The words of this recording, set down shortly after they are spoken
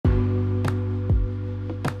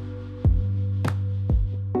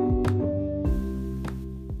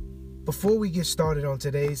Before we get started on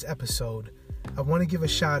today's episode, I want to give a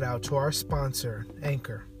shout out to our sponsor,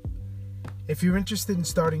 Anchor. If you're interested in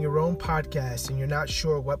starting your own podcast and you're not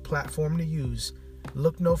sure what platform to use,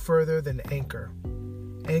 look no further than Anchor.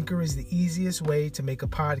 Anchor is the easiest way to make a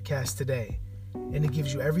podcast today, and it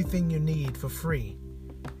gives you everything you need for free.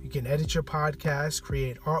 You can edit your podcast,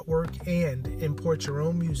 create artwork, and import your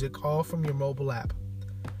own music all from your mobile app.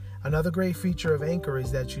 Another great feature of Anchor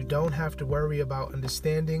is that you don't have to worry about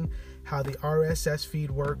understanding how the RSS feed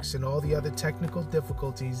works and all the other technical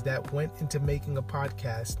difficulties that went into making a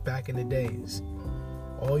podcast back in the days.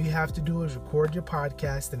 All you have to do is record your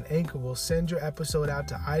podcast and Anchor will send your episode out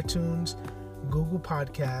to iTunes, Google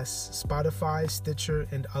Podcasts, Spotify, Stitcher,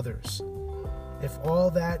 and others. If all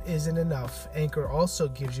that isn't enough, Anchor also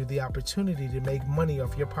gives you the opportunity to make money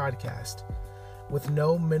off your podcast. With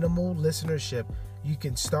no minimal listenership, you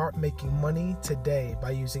can start making money today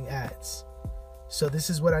by using ads. So this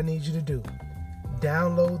is what I need you to do.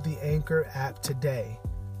 Download the Anchor app today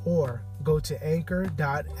or go to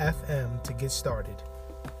anchor.fm to get started.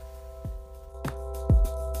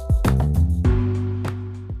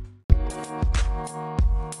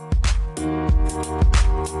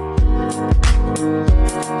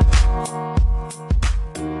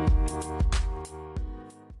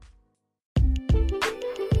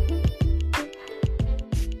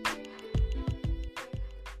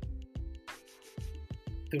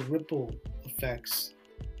 The ripple effects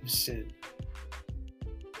of sin.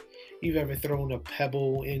 You've ever thrown a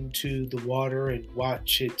pebble into the water and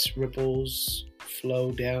watch its ripples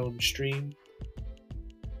flow downstream?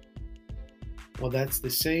 Well, that's the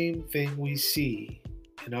same thing we see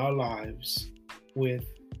in our lives with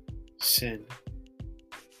sin.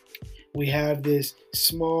 We have this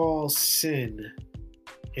small sin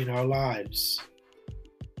in our lives.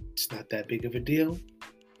 It's not that big of a deal.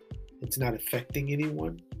 It's not affecting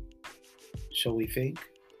anyone, so we think.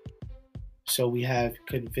 So we have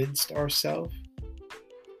convinced ourselves.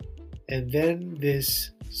 And then this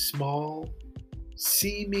small,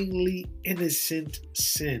 seemingly innocent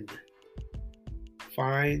sin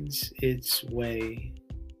finds its way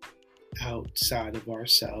outside of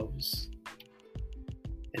ourselves.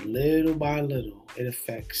 And little by little, it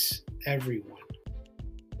affects everyone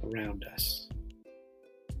around us.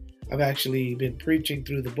 I've actually been preaching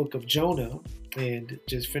through the book of Jonah and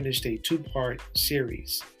just finished a 2-part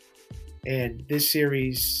series. And this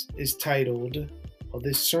series is titled, or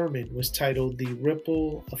this sermon was titled, The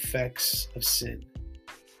Ripple Effects of Sin.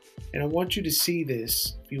 And I want you to see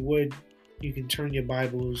this. If you would, you can turn your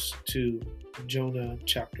Bibles to Jonah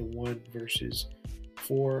chapter 1, verses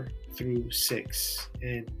 4 through 6.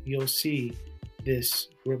 And you'll see this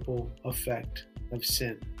ripple effect of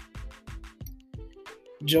sin.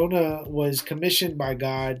 Jonah was commissioned by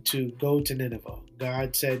God to go to Nineveh.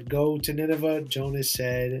 God said, go to Nineveh. Jonah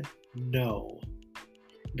said, no.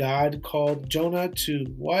 God called Jonah to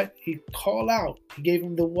what? He called out. He gave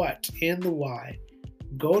him the what and the why.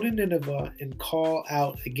 Go to Nineveh and call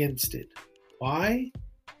out against it. Why?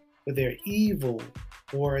 For their evil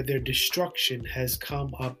or their destruction has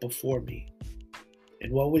come up before me.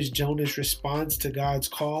 And what was Jonah's response to God's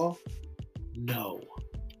call? No.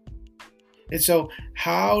 And so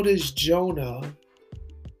how does Jonah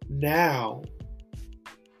now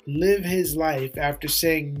live his life after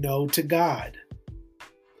saying no to God?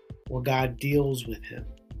 Well, God deals with him.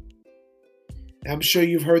 I'm sure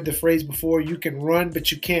you've heard the phrase before, you can run,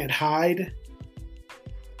 but you can't hide.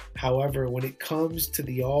 However, when it comes to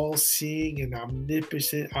the all-seeing and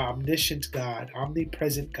omniscient God,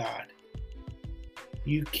 omnipresent God,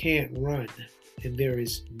 you can't run, and there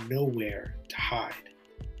is nowhere to hide.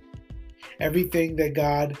 Everything that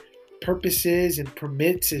God purposes and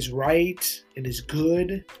permits is right and is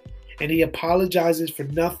good. And he apologizes for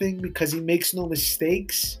nothing because he makes no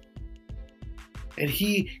mistakes. And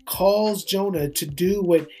he calls Jonah to do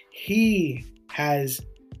what he has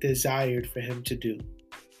desired for him to do,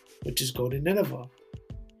 which is go to Nineveh.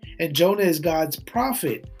 And Jonah is God's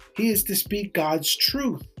prophet. He is to speak God's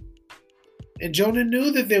truth. And Jonah knew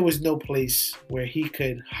that there was no place where he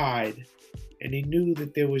could hide. And he knew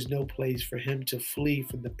that there was no place for him to flee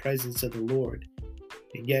from the presence of the Lord.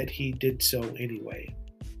 And yet he did so anyway.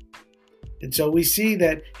 And so we see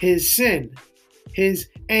that his sin, his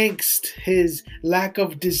angst, his lack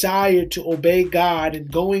of desire to obey God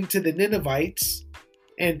and going to the Ninevites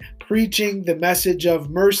and preaching the message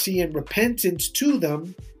of mercy and repentance to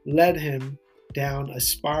them led him down a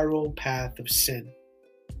spiral path of sin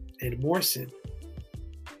and more sin.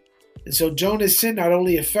 And so Jonah's sin not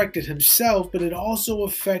only affected himself, but it also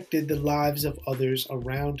affected the lives of others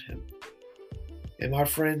around him. And my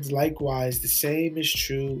friends, likewise, the same is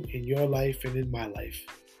true in your life and in my life.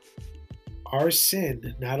 Our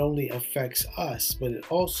sin not only affects us, but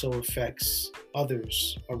it also affects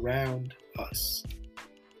others around us.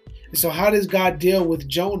 And so how does God deal with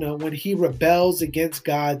Jonah when he rebels against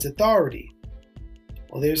God's authority?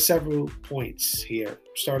 Well, there's several points here,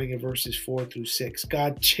 starting in verses 4 through 6.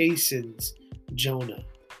 God chastens Jonah.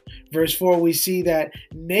 Verse 4, we see that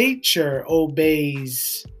nature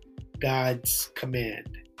obeys God's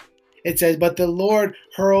command. It says, but the Lord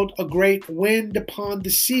hurled a great wind upon the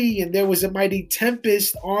sea, and there was a mighty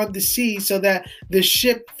tempest on the sea, so that the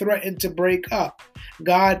ship threatened to break up.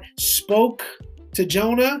 God spoke to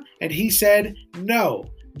Jonah, and he said no.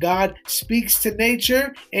 God speaks to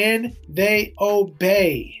nature, and they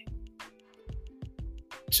obey.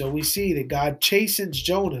 So we see that God chastens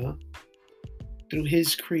Jonah through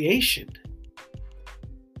his creation.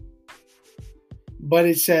 But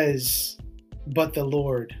it says, but the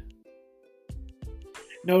Lord.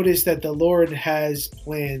 Notice that the Lord has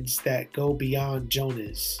plans that go beyond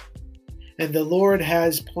Jonah's. And the Lord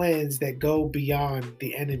has plans that go beyond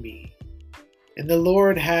the enemy. And the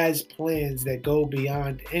Lord has plans that go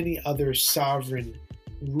beyond any other sovereign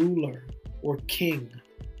ruler or king.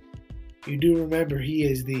 You do remember he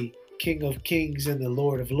is the King of Kings and the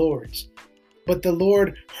Lord of Lords. But the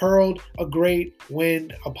Lord hurled a great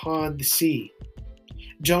wind upon the sea.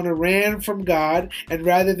 Jonah ran from God, and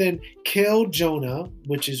rather than kill Jonah,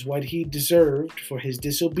 which is what he deserved for his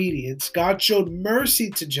disobedience, God showed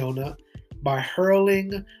mercy to Jonah by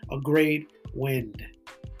hurling a great wind.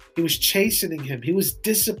 He was chastening him. He was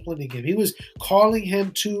disciplining him. He was calling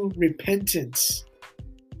him to repentance.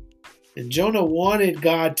 And Jonah wanted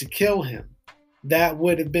God to kill him. That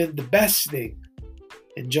would have been the best thing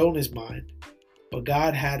in Jonah's mind. But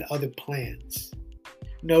God had other plans.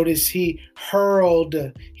 Notice he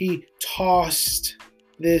tossed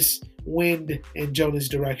this wind in Jonah's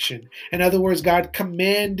direction. In other words, God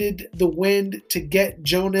commanded the wind to get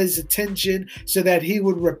Jonah's attention so that he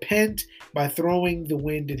would repent by throwing the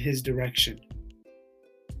wind in his direction.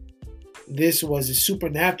 This was a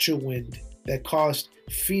supernatural wind that caused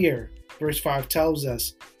fear. Verse 5 tells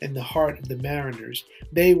us, in the heart of the mariners.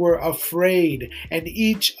 They were afraid, and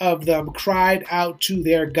each of them cried out to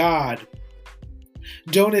their God.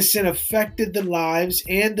 Jonah's sin affected the lives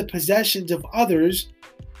and the possessions of others.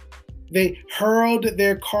 They hurled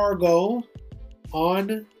their cargo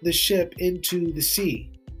on the ship into the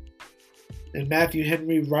sea. And Matthew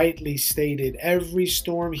Henry rightly stated, every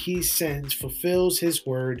storm he sends fulfills his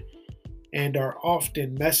word and are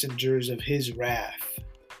often messengers of his wrath.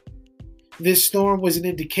 This storm was an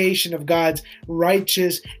indication of God's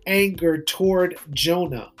righteous anger toward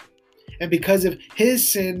Jonah. And because of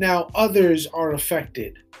his sin, now others are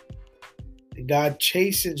affected. And God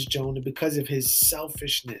chastens Jonah because of his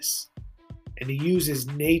selfishness. And he uses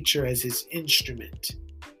nature as his instrument.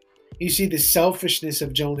 You see the selfishness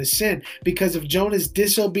of Jonah's sin. Because of Jonah's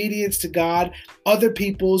disobedience to God, other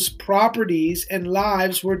people's properties and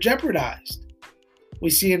lives were jeopardized. We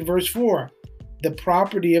see in verse 4, the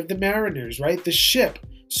property of the mariners, right? The ship.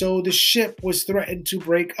 So the ship was threatened to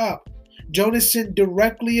break up. Jonah's sin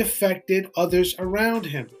directly affected others around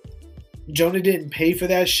him. Jonah didn't pay for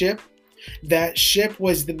that ship. That ship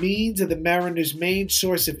was the means of the mariners' main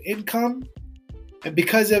source of income. And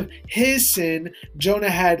because of his sin, Jonah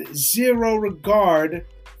had zero regard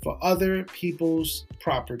for other people's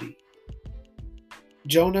property.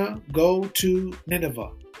 Jonah, go to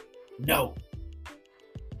Nineveh. No.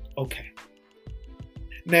 Okay.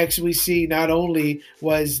 Next, we see not only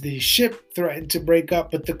was the ship threatened to break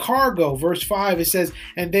up, but the cargo. Verse 5, it says,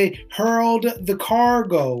 and they hurled the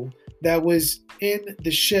cargo that was in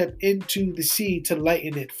the ship into the sea to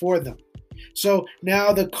lighten it for them. So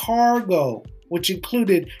now the cargo, which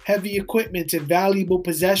included heavy equipment and valuable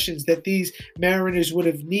possessions that these mariners would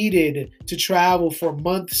have needed to travel for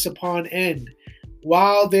months upon end,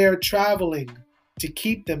 while they're traveling, to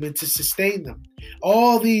keep them and to sustain them.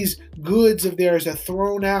 All these goods of theirs are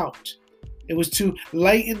thrown out. It was to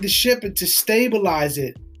lighten the ship and to stabilize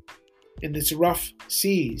it in its rough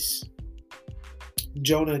seas.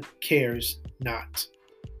 Jonah cares not.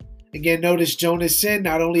 Again, notice Jonah's sin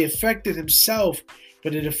not only affected himself,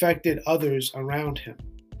 but it affected others around him.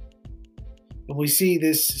 And we see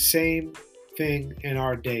this same thing in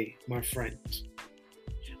our day, my friends.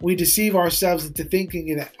 We deceive ourselves into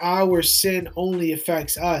thinking that our sin only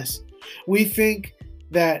affects us. We think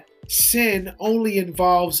that sin only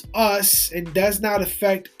involves us and does not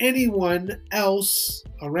affect anyone else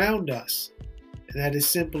around us. And that is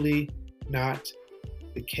simply not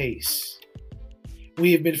the case.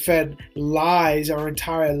 We have been fed lies our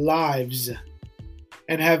entire lives.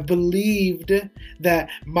 and have believed that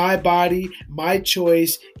my body, my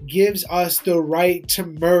choice, gives us the right to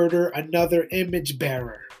murder another image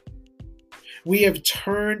bearer. We have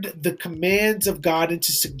turned the commands of God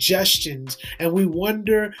into suggestions, and we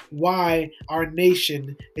wonder why our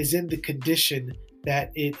nation is in the condition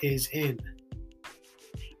that it is in.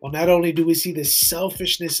 Well, not only do we see the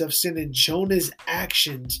selfishness of sin in Jonah's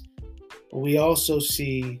actions, but we also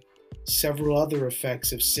see several other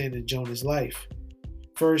effects of sin in Jonah's life.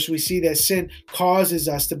 First, we see that sin causes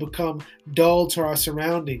us to become dull to our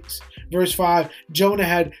surroundings. Verse 5, Jonah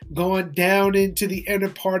had gone down into the inner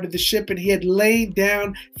part of the ship and he had lain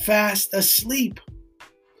down fast asleep.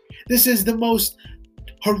 This is the most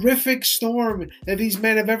horrific storm that these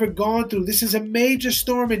men have ever gone through. This is a major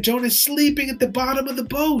storm and Jonah is sleeping at the bottom of the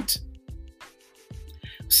boat.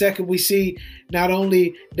 Second, we see not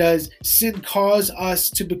only does sin cause us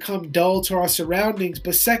to become dull to our surroundings,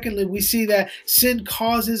 but secondly, we see that sin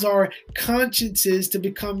causes our consciences to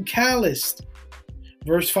become calloused.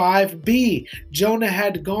 Verse 5b, Jonah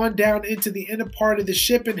had gone down into the inner part of the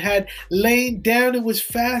ship and had lain down and was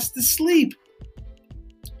fast asleep.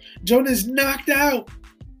 Jonah is knocked out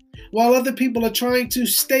while other people are trying to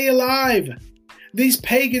stay alive. These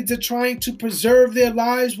pagans are trying to preserve their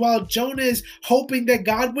lives while Jonah is hoping that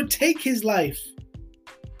God would take his life.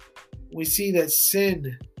 We see that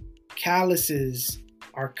sin calluses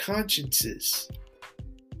our consciences.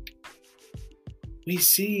 We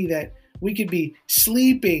see that we could be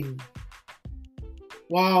sleeping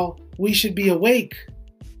while we should be awake.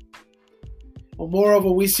 Well,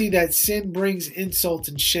 moreover, we see that sin brings insult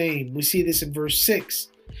and shame. We see this in verse 6.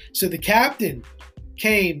 So the captain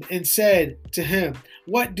came and said to him,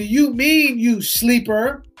 "What do you mean, you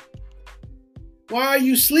sleeper? Why are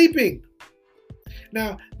you sleeping?"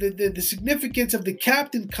 Now, the significance of the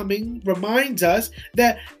captain coming reminds us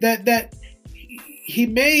that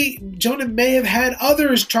Jonah may have had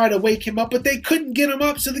others try to wake him up, but they couldn't get him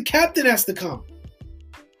up, so the captain has to come.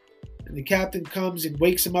 And the captain comes and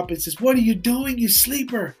wakes him up and says, "What are you doing, you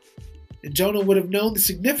sleeper?" And Jonah would have known the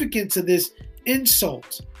significance of this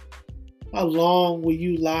insult. How long will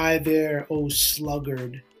you lie there, O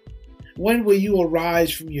sluggard? When will you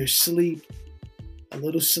arise from your sleep? A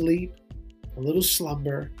little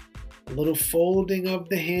slumber, a little folding of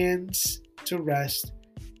the hands to rest,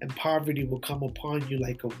 and poverty will come upon you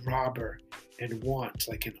like a robber, and want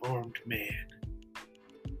like an armed man.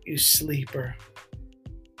 You sleeper.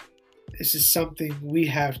 This is something we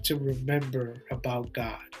have to remember about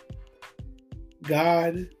God.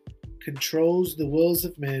 God controls the wills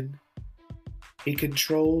of men. He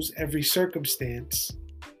controls every circumstance.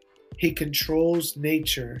 He controls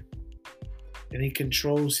nature. And he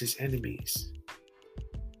controls his enemies.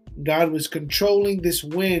 God was controlling this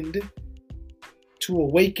wind to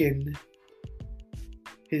awaken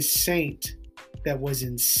his saint that was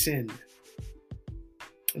in sin.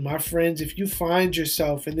 And my friends, if you find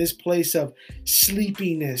yourself in this place of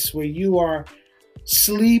sleepiness, where you are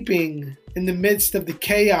sleeping in the midst of the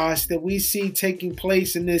chaos that we see taking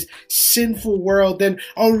place in this sinful world, then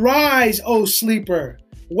arise, O sleeper.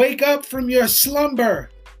 Wake up from your slumber.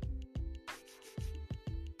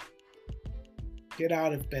 Get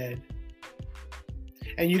out of bed.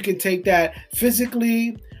 And you can take that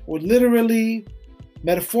physically or literally,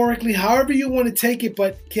 metaphorically, however you want to take it,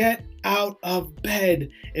 but get out of bed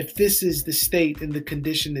if this is the state and the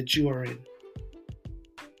condition that you are in.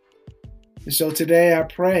 And so today I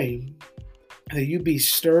pray that you be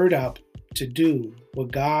stirred up to do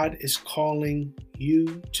what God is calling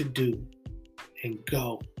you to do and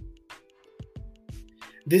go.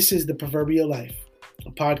 This is The Proverbial Life,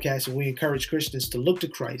 a podcast where we encourage Christians to look to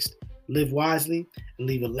Christ, live wisely, and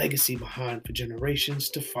leave a legacy behind for generations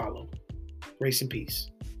to follow. Grace and peace.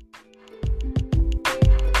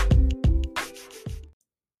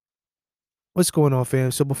 What's going on,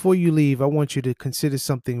 fam? So before you leave, I want you to consider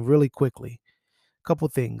something really quickly. A couple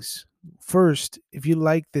things. First, if you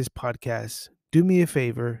like this podcast, do me a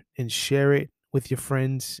favor and share it with your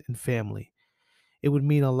friends and family. It would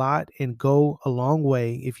mean a lot and go a long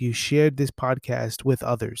way if you shared this podcast with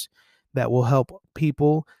others. That will help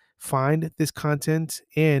people find this content,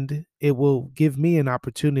 and it will give me an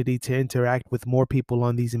opportunity to interact with more people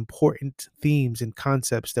on these important themes and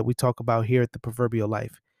concepts that we talk about here at The Proverbial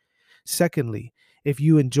Life. Secondly, if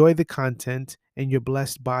you enjoy the content and you're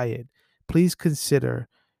blessed by it, please consider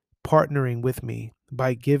partnering with me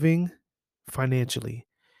by giving financially.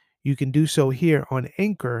 You can do so here on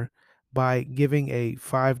Anchor by giving a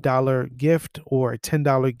 $5 gift or a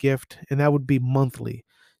 $10 gift, and that would be monthly.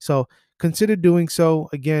 So consider doing so.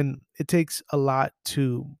 Again, it takes a lot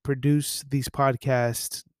to produce these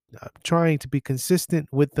podcasts trying to be consistent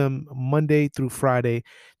with them Monday through Friday,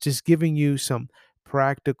 just giving you some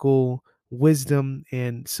practical wisdom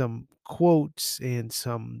and some quotes and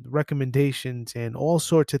some recommendations and all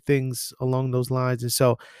sorts of things along those lines. And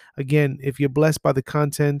so, again, if you're blessed by the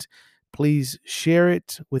content, please share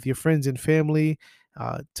it with your friends and family.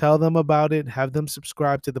 Tell them about it. Have them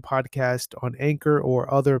subscribe to the podcast on Anchor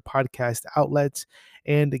or other podcast outlets.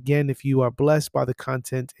 And again, if you are blessed by the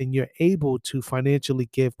content and you're able to financially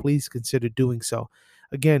give, please consider doing so.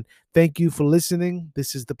 Again, thank you for listening.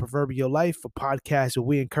 This is the Proverbial Life, a podcast where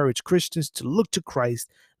we encourage Christians to look to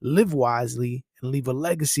Christ, live wisely, and leave a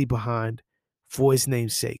legacy behind for his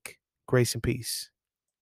name's sake. Grace and peace.